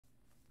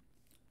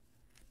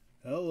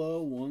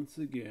Hello once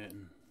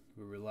again.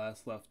 Where we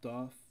last left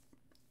off,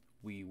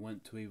 we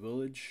went to a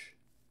village.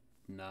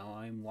 Now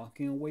I'm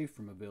walking away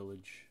from a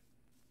village.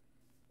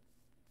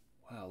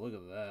 Wow, look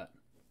at that.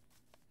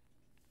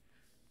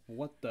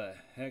 What the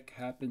heck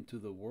happened to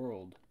the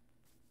world?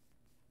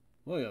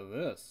 Look at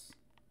this.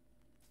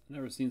 I've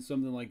never seen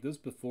something like this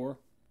before.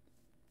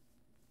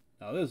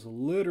 Now this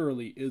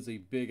literally is a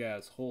big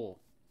ass hole.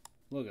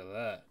 Look at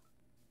that.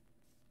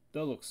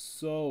 That looks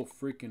so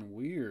freaking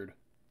weird.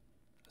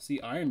 I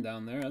see iron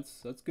down there.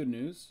 That's good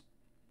news.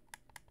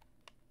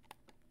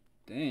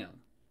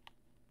 Damn.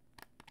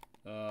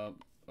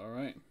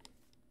 Alright.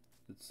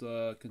 Let's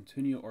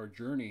continue our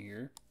journey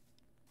here.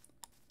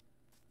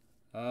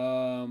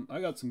 I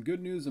got some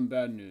good news and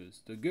bad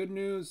news. The good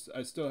news,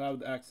 I still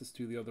have access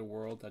to the other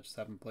world. I just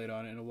haven't played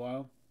on it in a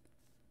while.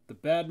 The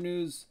bad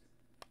news,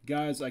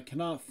 guys, I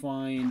cannot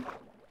find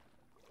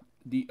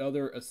the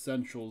other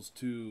essentials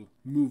to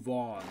move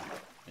on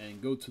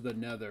and go to the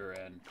nether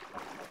and,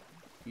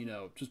 you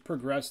know, just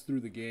progress through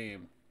the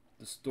game,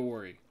 the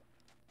story.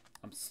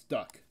 I'm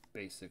stuck,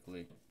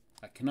 basically.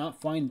 I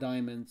cannot find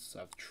diamonds.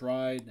 I've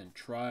tried and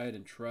tried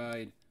and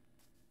tried,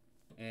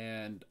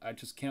 and I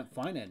just can't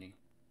find any.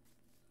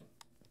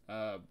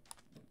 I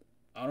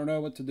don't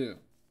know what to do.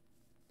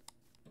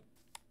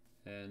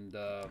 And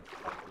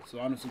so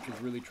honestly,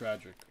 it's really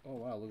tragic. Oh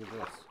wow, look at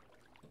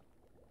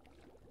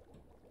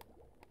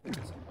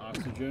this. Some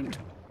oxygen.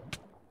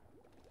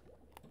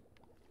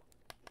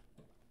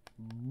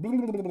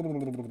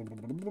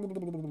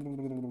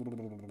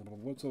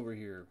 What's over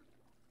here?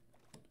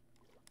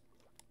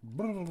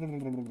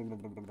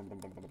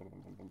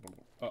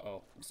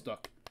 Uh-oh, I'm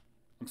stuck.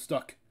 I'm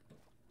stuck.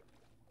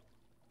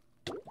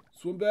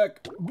 Swim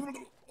back.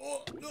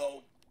 Oh,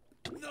 no.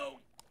 No.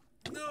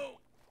 No.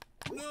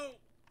 No.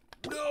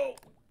 No.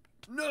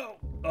 No.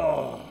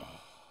 Oh.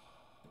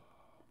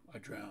 I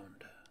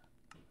drowned.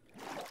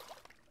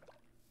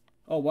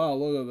 Oh, wow,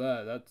 look at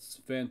that.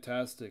 That's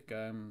fantastic.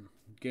 I'm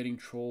getting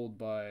trolled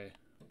by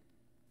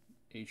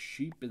a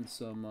sheep and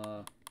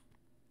some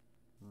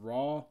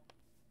raw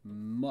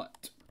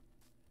mutt.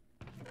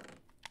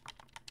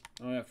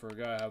 Oh, yeah, I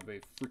forgot I have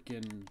a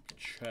freaking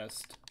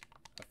chest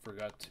I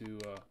forgot to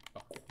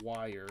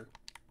acquire.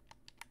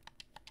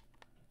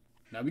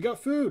 Now we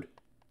got food!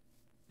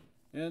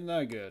 Isn't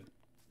that good?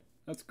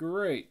 That's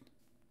great.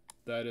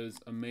 That is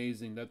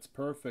amazing. That's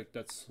perfect.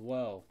 That's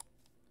swell.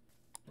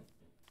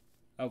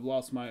 I've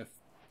lost my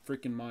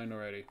freaking mind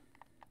already.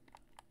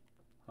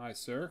 Hi,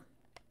 sir.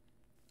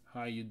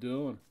 How you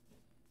doing?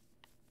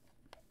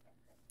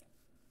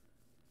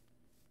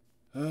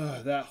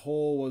 That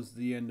hole was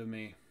the end of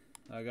me.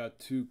 I got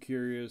too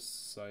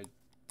curious.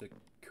 The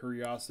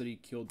curiosity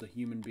killed the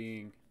human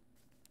being.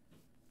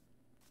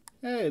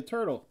 Hey, a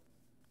turtle.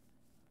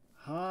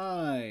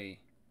 Hi.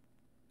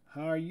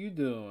 How are you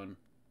doing?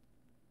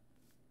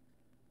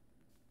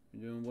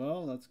 You doing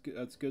well? That's good.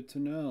 That's good to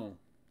know.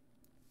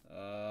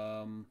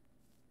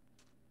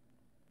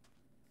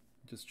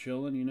 Just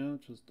chilling, you know,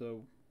 just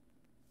doing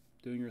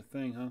your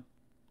thing, huh?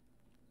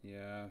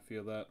 Yeah, I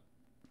feel that.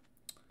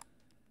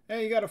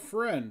 Hey, you got a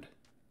friend.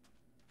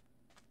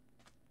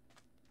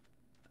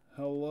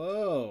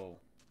 Hello.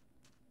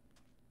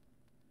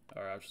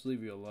 Alright, I'll just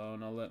leave you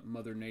alone. I'll let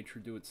Mother Nature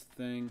do its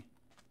thing.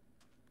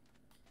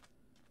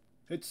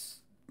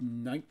 It's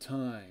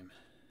nighttime.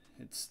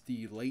 It's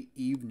the late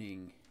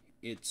evening.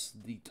 It's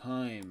the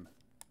time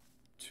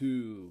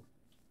to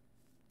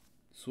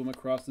swim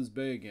across this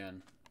bay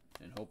again.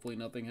 And hopefully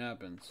nothing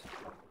happens.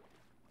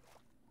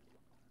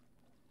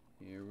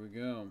 Here we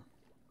go.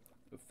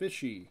 A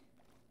fishy.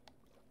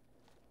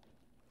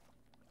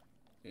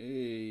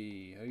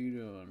 Hey, how you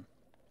doing?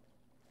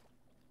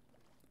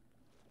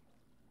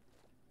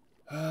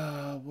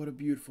 Ah, what a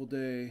beautiful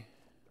day.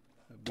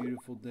 A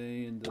beautiful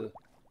day in the...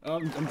 Oh,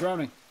 I'm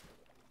drowning.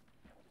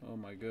 Oh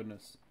my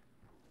goodness.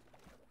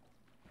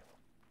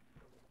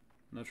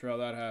 Not sure how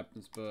that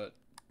happens, but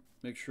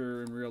make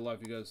sure in real life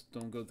you guys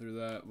don't go through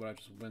that, what I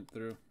just went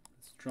through.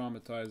 It's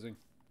traumatizing.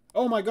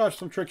 Oh my gosh,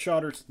 some trick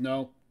shotters.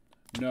 No.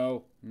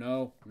 No.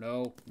 No.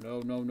 No.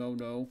 No. No. No.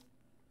 No.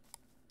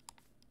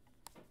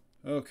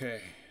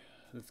 Okay.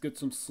 Let's get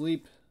some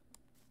sleep.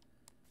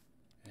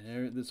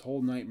 And this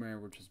whole nightmare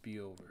will just be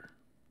over.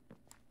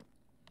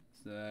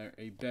 Is there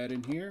a bed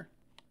in here?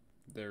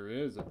 There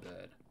is a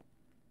bed.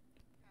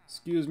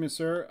 Excuse me,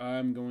 sir.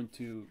 I'm going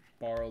to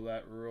borrow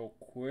that real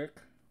quick.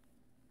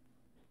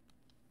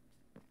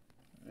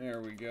 There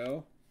we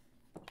go.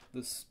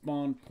 The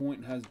spawn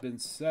point has been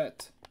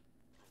set.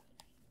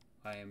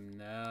 I am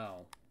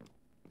now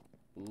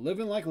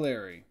living like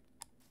Larry.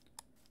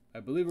 I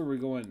believe we were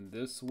going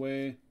this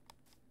way.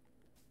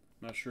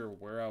 Not sure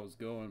where I was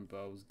going, but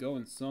I was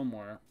going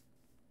somewhere.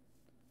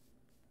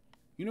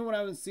 You know what I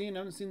haven't seen?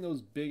 I haven't seen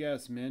those big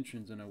ass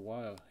mansions in a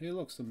while. Hey,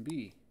 look, some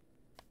bee.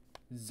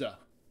 Zuh.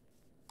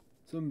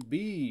 Some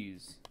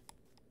bees.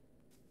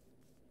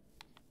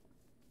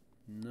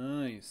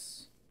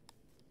 Nice.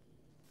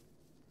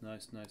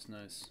 Nice, nice,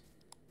 nice.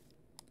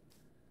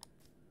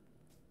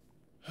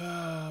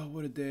 Ah,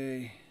 what a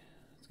day.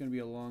 It's gonna be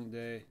a long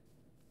day.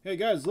 Hey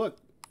guys, look!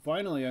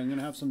 Finally, I'm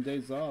gonna have some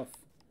days off.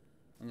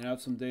 I'm gonna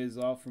have some days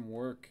off from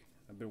work.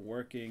 I've been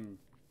working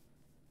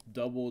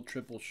double,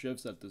 triple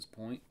shifts at this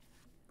point.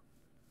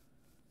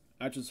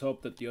 I just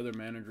hope that the other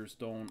managers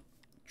don't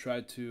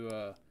try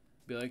to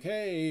be like,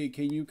 hey,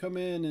 can you come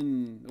in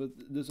and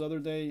with this other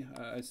day?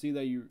 I see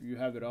that you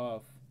have it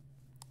off.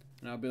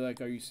 And I'll be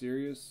like, are you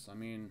serious? I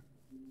mean,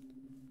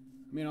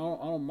 I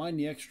don't mind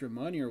the extra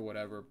money or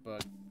whatever,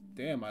 but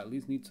damn, I at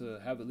least need to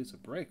have at least a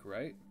break,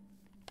 right?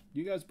 Do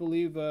you guys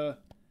believe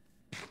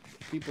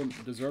people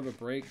deserve a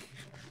break,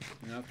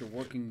 after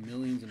working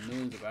millions and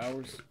millions of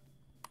hours?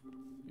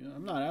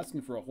 I'm not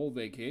asking for a whole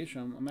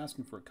vacation. I'm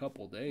asking for a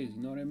couple days.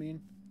 You know what I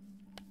mean?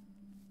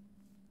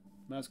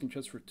 I'm asking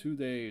just for 2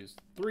 days,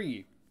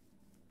 3,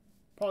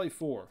 probably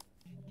 4,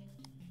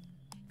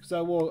 because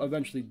I will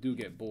eventually do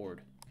get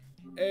bored.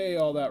 Hey,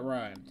 all that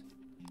rhymed.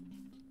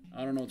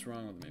 I don't know what's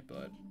wrong with me,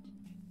 but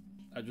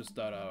I just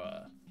thought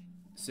I'd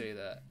say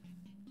that.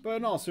 But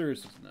in all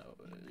seriousness, no.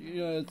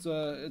 It's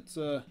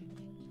a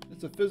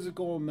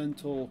physical and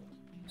mental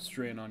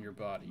strain on your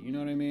body. You know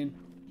what I mean?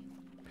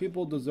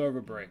 People deserve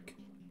a break.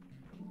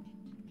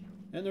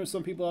 And there's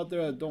some people out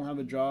there that don't have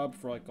a job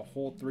for like a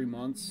whole 3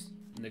 months,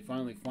 and they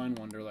finally find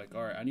one. They're like,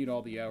 all right, I need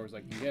all the hours I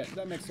can get.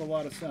 That makes a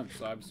lot of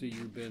sense. Obviously,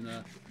 you've been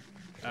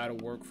out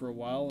of work for a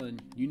while,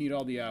 and you need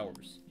all the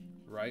hours,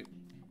 right?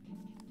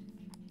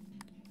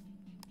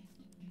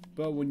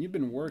 But when you've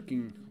been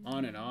working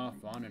on and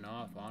off, on and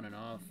off, on and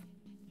off,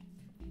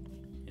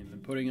 and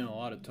been putting in a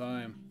lot of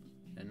time,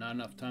 and not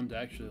enough time to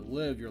actually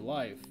live your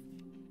life,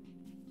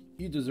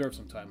 you deserve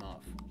some time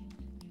off.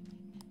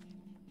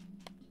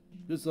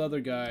 This other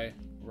guy,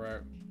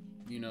 where,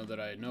 that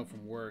I know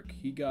from work,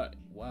 he got,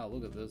 wow,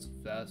 look at this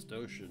vast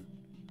ocean.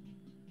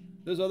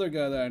 This other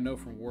guy that I know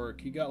from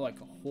work, he got like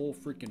a whole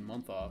freaking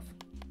month off.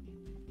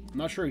 I'm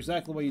not sure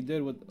exactly what he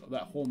did with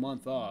that whole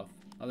month off.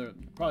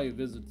 Probably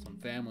visit some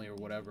family or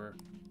whatever.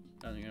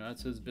 And,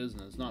 that's his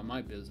business, not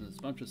my business.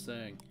 But I'm just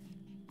saying,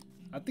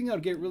 I think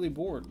I'd get really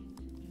bored.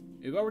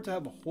 If I were to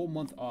have a whole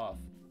month off,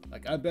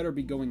 like, I better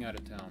be going out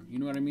of town. You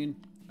know what I mean?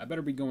 I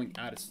better be going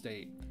out of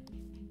state.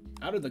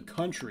 Out of the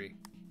country.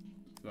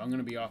 If I'm going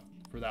to be off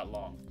for that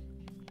long.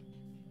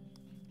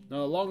 Now,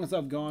 the longest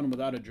I've gone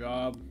without a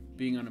job,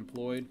 being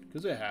unemployed,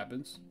 because it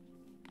happens.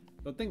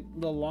 I think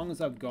the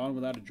longest I've gone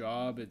without a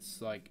job,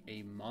 it's like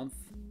a month.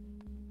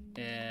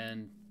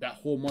 And that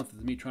whole month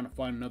is me trying to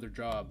find another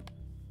job.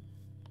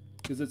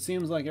 Because it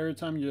seems like every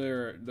time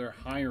they're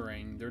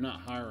hiring, they're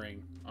not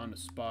hiring on the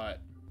spot.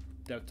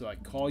 They have to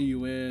like call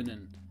you in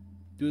and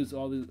do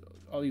all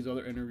these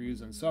other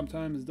interviews, and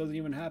sometimes it doesn't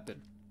even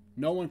happen.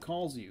 No one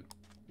calls you.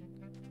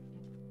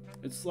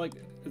 It's like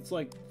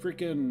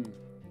freaking,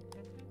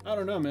 I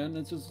don't know, man.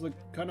 It's just like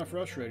kind of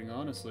frustrating,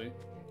 honestly.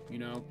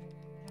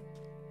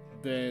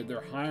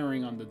 They're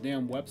hiring on the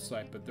damn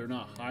website, but they're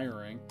not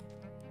hiring.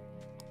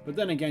 But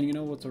then again, you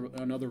know what's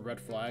another red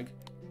flag?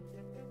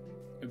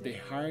 If they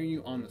hire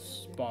you on the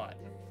spot.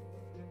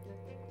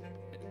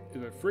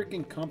 If a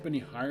freaking company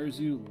hires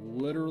you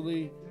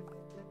literally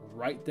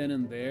right then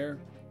and there,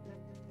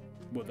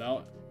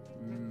 without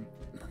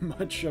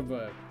much of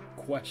a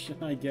question,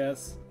 I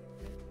guess,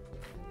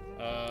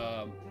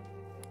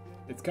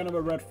 it's kind of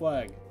a red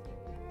flag.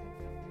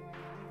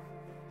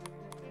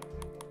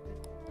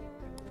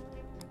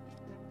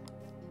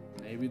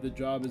 Maybe the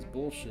job is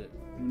bullshit.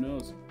 Who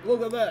knows?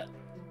 Look at that!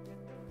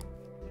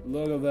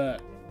 Look at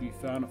that. We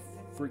found a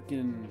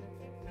freaking...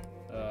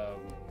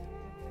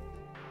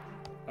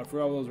 I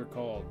forgot what those are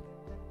called.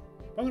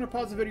 I'm going to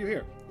pause the video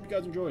here. If you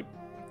guys enjoyed,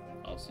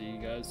 I'll see you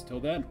guys till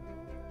then.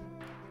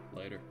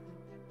 Later.